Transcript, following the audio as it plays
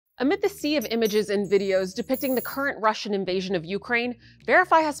Amid the sea of images and videos depicting the current Russian invasion of Ukraine,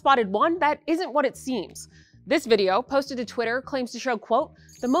 Verify has spotted one that isn't what it seems. This video, posted to Twitter, claims to show, quote,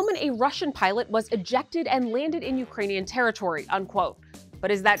 the moment a Russian pilot was ejected and landed in Ukrainian territory, unquote. But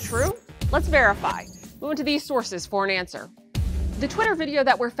is that true? Let's verify. We went to these sources for an answer. The Twitter video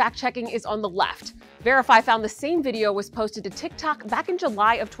that we're fact-checking is on the left. Verify found the same video was posted to TikTok back in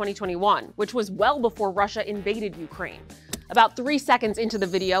July of 2021, which was well before Russia invaded Ukraine. About 3 seconds into the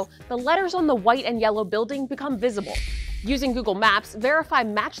video, the letters on the white and yellow building become visible. Using Google Maps, Verify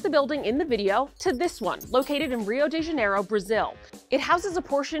matched the building in the video to this one, located in Rio de Janeiro, Brazil. It houses a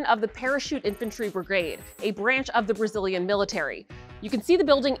portion of the Parachute Infantry Brigade, a branch of the Brazilian military. You can see the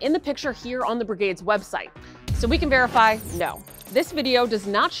building in the picture here on the brigade's website. So we can verify, no. This video does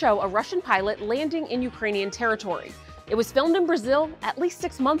not show a Russian pilot landing in Ukrainian territory. It was filmed in Brazil at least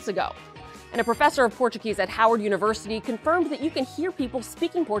 6 months ago. And a professor of Portuguese at Howard University confirmed that you can hear people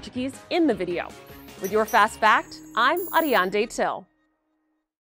speaking Portuguese in the video. With your Fast Fact, I'm Ariane Till.